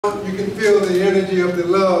You can feel the energy of the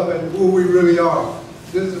love and who we really are.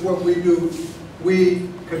 This is what we do. We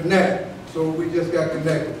connect. So we just got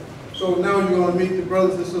connected. So now you're going to meet the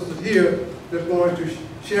brothers and sisters here that's going to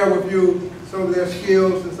share with you some of their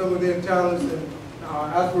skills and some of their talents and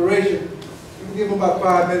aspirations. You can give them about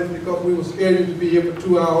 5 minutes because we were scheduled to be here for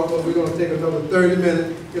 2 hours, but we're going to take another 30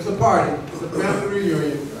 minutes. It's a party. It's a family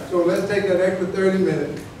reunion. So let's take that extra 30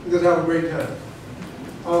 minutes and just have a great time.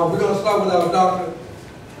 We're going to start with our doctor.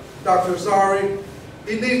 Dr. Asare.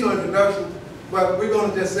 He needs no introduction, but we're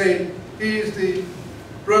going to just say he's the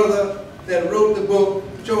brother that wrote the book,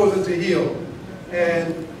 Chosen to Heal.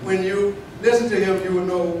 And when you listen to him, you will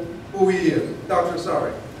know who he is, Dr.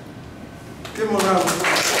 Asare. Give him a round of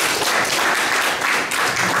applause.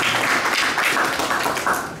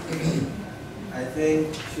 I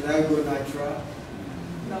think, should I go natural?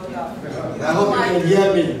 No. I hope you can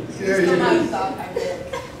hear me.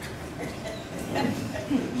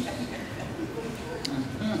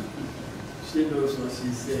 She knows what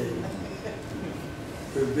she's saying.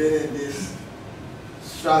 We've been in this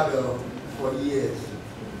struggle for years.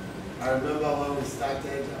 I remember when we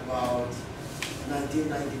started about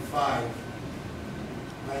 1995,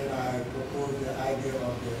 when I proposed the idea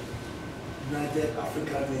of the United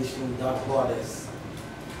African Nation Without Borders.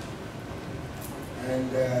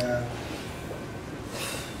 And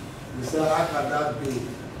we said, how can that be?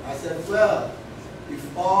 I said, well,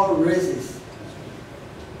 if all races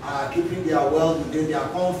are keeping their wealth within their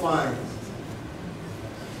confines,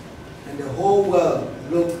 and the whole world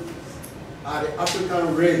look at the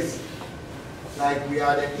African race like we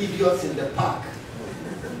are the idiots in the park,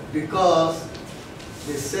 because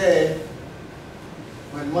they say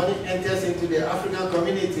when money enters into the African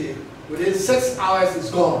community, within 6 hours it's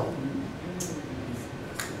gone.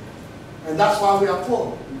 And that's why we are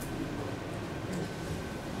poor.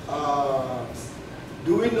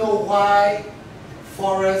 Do we know why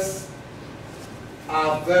forests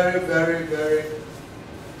are very, very, very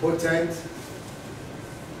potent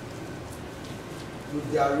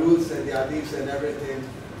with their roots and their leaves and everything?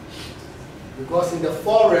 Because in the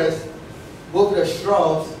forest, both the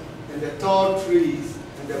shrubs and the tall trees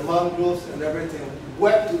and the mangroves and everything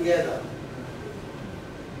work together.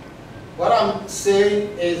 What I'm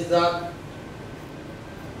saying is that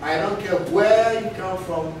I don't care where you come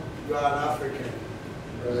from, you are an African.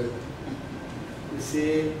 Right? You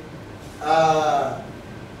see,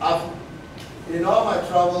 in all my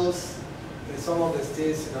travels in some of the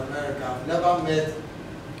states in America, I've never met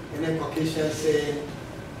any Caucasian saying,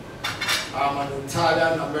 I'm an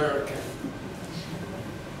Italian American.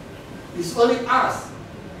 It's only us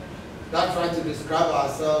that try to describe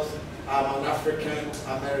ourselves, I'm an African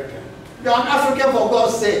American. You're an African for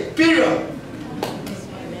God's sake, period.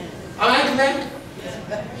 Am I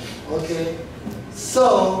clear? Okay.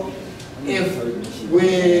 So, if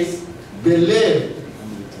we believe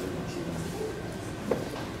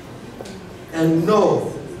and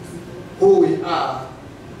know who we are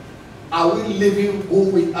we living who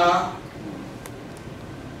we are?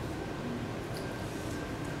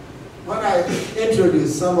 When I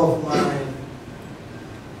introduce some of my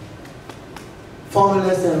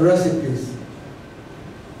formulas and recipes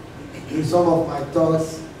in some of my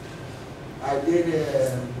talks, I did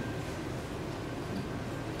a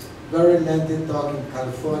very lengthy talk in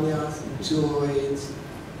California in 2008,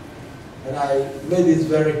 and I made it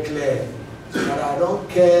very clear that I don't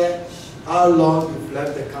care how long you've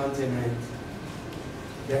left the continent,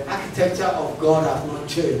 the architecture of God has not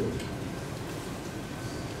changed.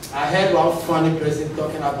 I heard one funny person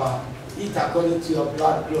talking about eat according to your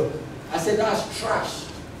blood group. I said, that's trash.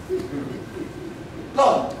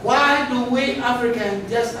 Lord, why do we Africans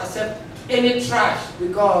just accept any trash?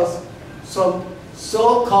 Because some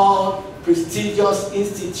so-called prestigious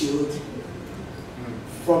institute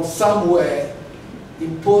from somewhere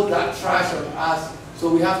impose that trash on us,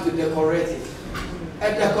 so we have to decorate it.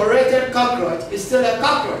 A decorated cockroach is still a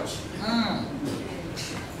cockroach.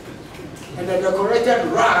 And a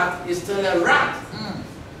decorated rat is still a rat.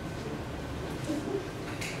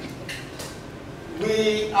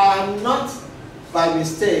 We are not, by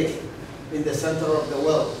mistake, in the center of the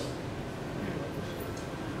world.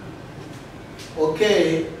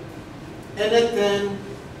 Okay, anything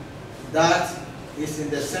that is in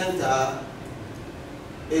the center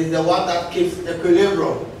is the one that keeps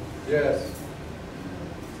equilibrium. Yes.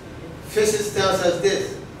 Physics tells us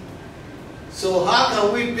this. So how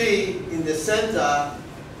can we be in the center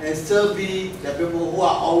and still be the people who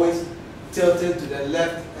are always tilted to the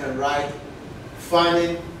left and right,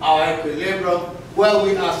 finding our equilibrium where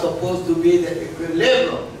we are supposed to be the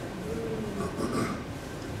equilibrium?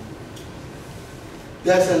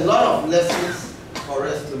 There's a lot of lessons for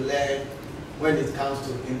us to learn when it comes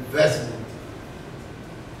to investment.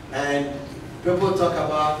 And people talk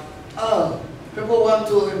about, oh, people want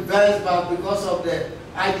to invest, but because of the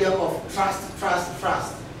idea of trust, trust,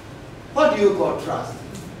 trust. What do you call trust?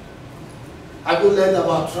 Have you learned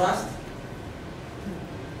about trust?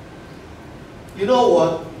 You know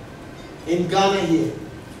what? In Ghana here,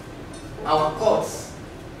 our courts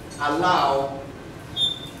allow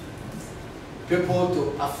people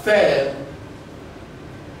to affirm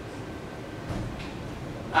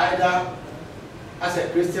either as a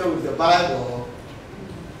Christian with the Bible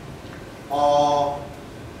or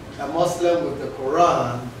a Muslim with the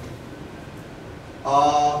Quran,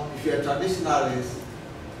 or if you're a traditionalist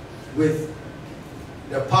with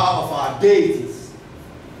the power of our deities.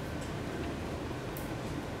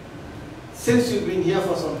 Since you've been here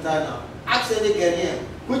for some time now, ask any Ghanaian,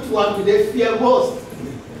 which one do they fear most?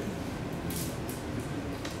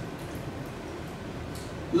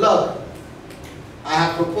 Look, I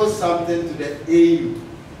have proposed something to the AU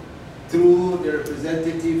through the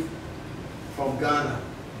representative from Ghana.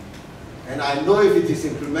 And I know if it is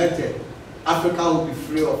implemented, Africa will be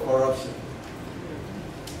free of corruption.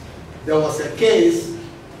 There was a case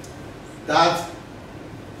that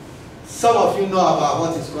some of you know about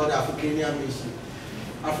what is called the Africania Mission,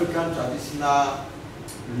 African Traditional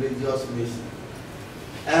Religious Mission.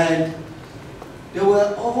 And there were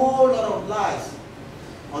a whole lot of lies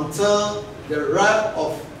until the rep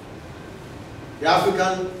of the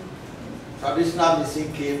African Traditional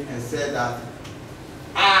Mission came and said that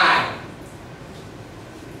I,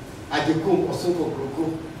 Adekum Osoko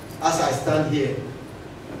Kroko, as I stand here,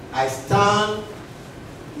 I stand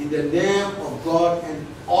in the name of God and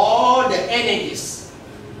all the energies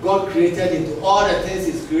God created into all the things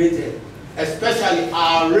He's created, especially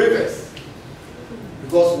our rivers,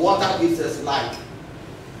 because water gives us life.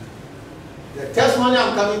 The testimony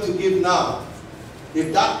I'm coming to give now,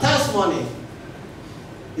 if that testimony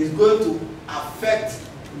is going to affect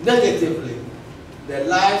negatively the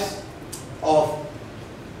lives of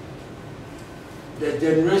the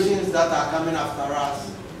generations that are coming after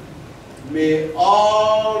us, may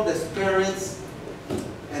all the spirits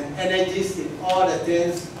and energies in all the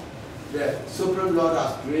things the Supreme Lord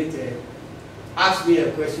has created ask me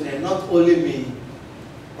a question, and not only me,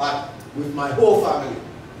 but with my whole family.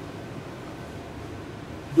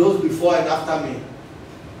 Those before and after me.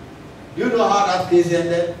 Do you know how that case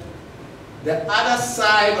ended? The other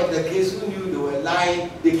side of the case, who knew they were lying,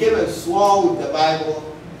 they came and swore with the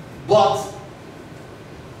Bible, but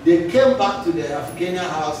they came back to the Africania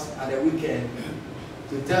house at the weekend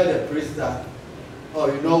to tell the priest that,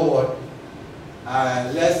 oh, you know what,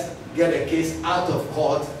 let's get a case out of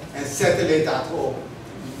court and settle it at home.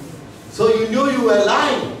 So you knew you were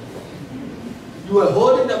lying. You were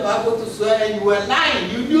holding the Bible to swear and you were lying.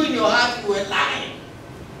 You knew in your heart you were lying.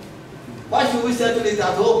 Why should we settle it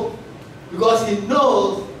at home? Because he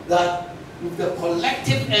knows that with the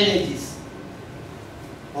collective energies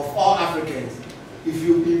of all Africans, if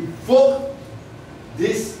you invoke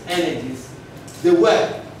these energies, they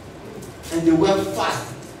work, and they work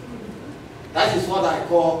fast. That is what I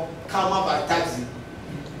call karma by taxi.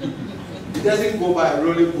 It doesn't go by a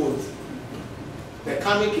rolling boat. The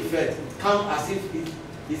karmic effect, it comes as if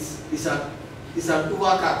it's an Uber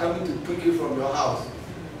car coming to pick you from your house.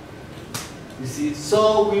 You see,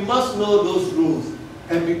 so we must know those rules.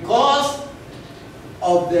 And because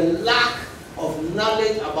of the lack of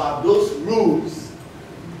knowledge about those rules,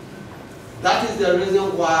 that is the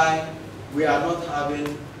reason why we are not having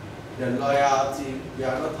the loyalty, we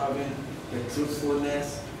are not having the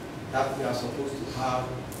truthfulness that we are supposed to have,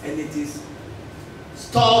 and it is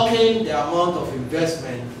stalking the amount of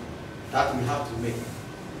investment that we have to make.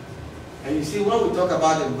 And you see, when we talk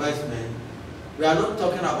about investment, we are not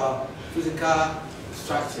talking about physical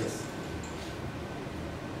structures.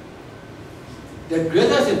 The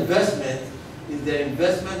greatest investment is the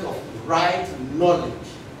investment of right knowledge.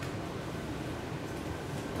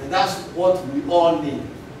 And that's what we all need,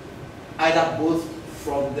 either both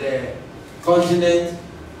from the continent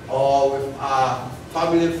or with our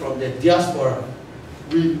family from the diaspora.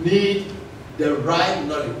 We need the right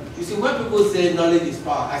knowledge. You see, when people say knowledge is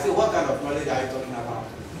power, I say, what kind of knowledge are you talking about?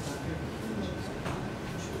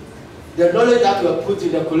 The knowledge that were put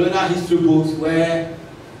in the colonial history books, where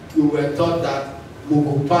we were taught that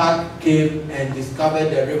Mugupa came and discovered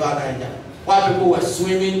the river Niger, while people were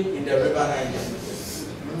swimming in the river Niger.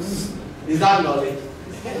 Is that knowledge?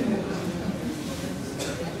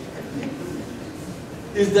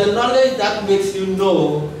 It's the knowledge that makes you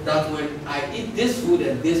know that when I eat this food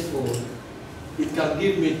and this food, it can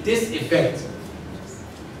give me this effect.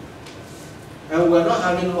 And we're not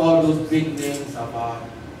having all those big names about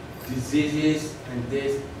diseases and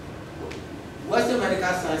this. Western medical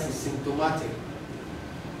science is symptomatic.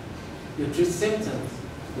 They treat symptoms.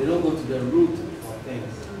 They don't go to the root of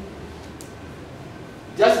things.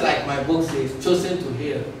 Just like my book says, chosen to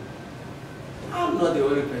heal. I'm not the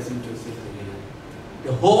only person chosen to heal.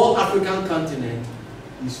 The whole African continent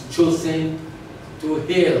is chosen to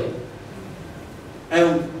heal.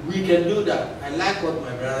 And we can do that. I like what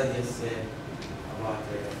my brother just said about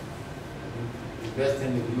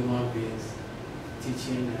investing in human beings,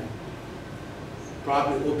 teaching, and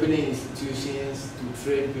probably opening institutions to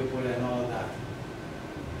train people and all that.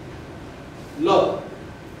 Look,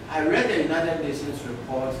 I read the United Nations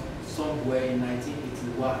report somewhere in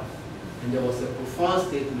 1981, and there was a profound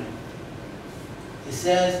statement. It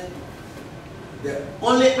says the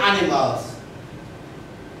only animals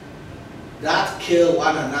that kill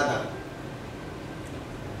one another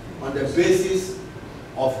on the basis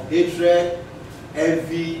of hatred,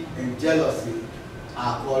 envy, and jealousy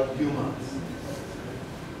are called humans.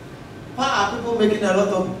 Why are people making a lot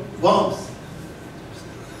of bombs?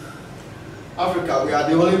 Africa, we are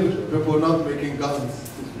the only people not making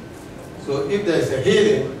guns. So if there is a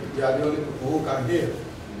healing, we are the only people who can heal.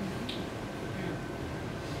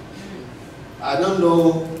 I don't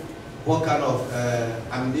know what kind of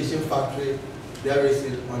ammunition factory there is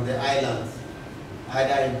on the islands,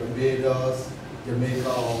 either in Barbados, Jamaica,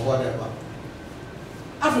 or whatever.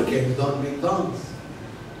 Africans don't make guns.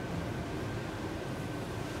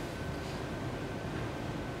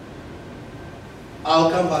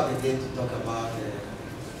 I'll come back again to talk about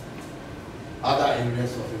other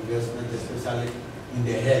areas of investment, especially in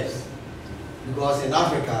the herbs. Because in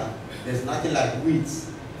Africa, there's nothing like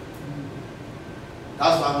weeds.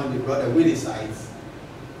 That's why when they brought the weedicides,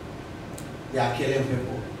 they are killing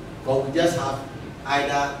people. But we just have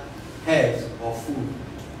either herbs or food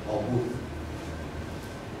or both.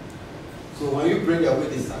 So when you bring the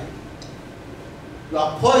weedicide, you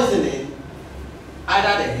are poisoning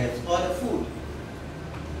either the herbs or the food.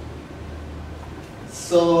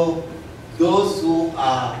 So those who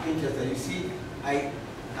are interested, you see, I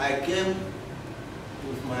came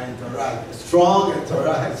with my entourage, a strong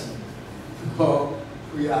entourage. So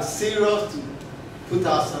we are serious to put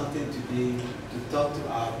out something today to talk to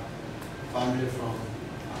our family from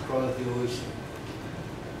across the ocean.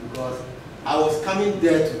 Because I was coming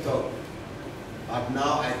there to talk, but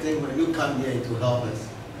now I think when you come here to help us,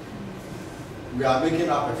 we are making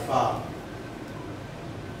up a farm.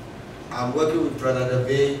 I'm working with Brother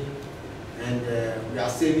Dave, and we are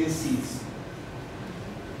saving seeds.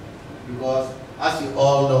 Because as you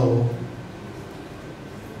all know,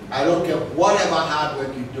 I don't care whatever hard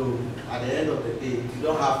work you do, at the end of the day, if you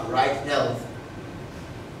don't have right health,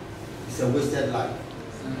 it's a wasted life.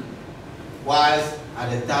 Whilst at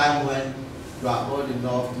the time when you are old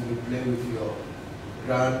enough to be playing with your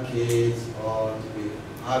grandkids or to be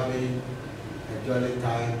having a jolly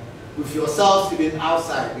time with yourself even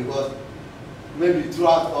outside, because maybe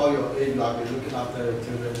throughout all your age you have been looking after your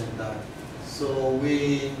children and that. So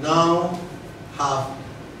we now have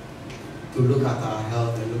to look at our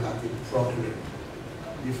health and look at it properly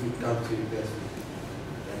if we come to investment.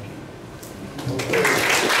 Thank you.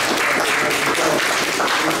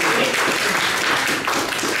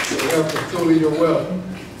 We have to truly your wealth.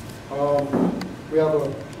 We have a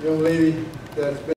young lady that's been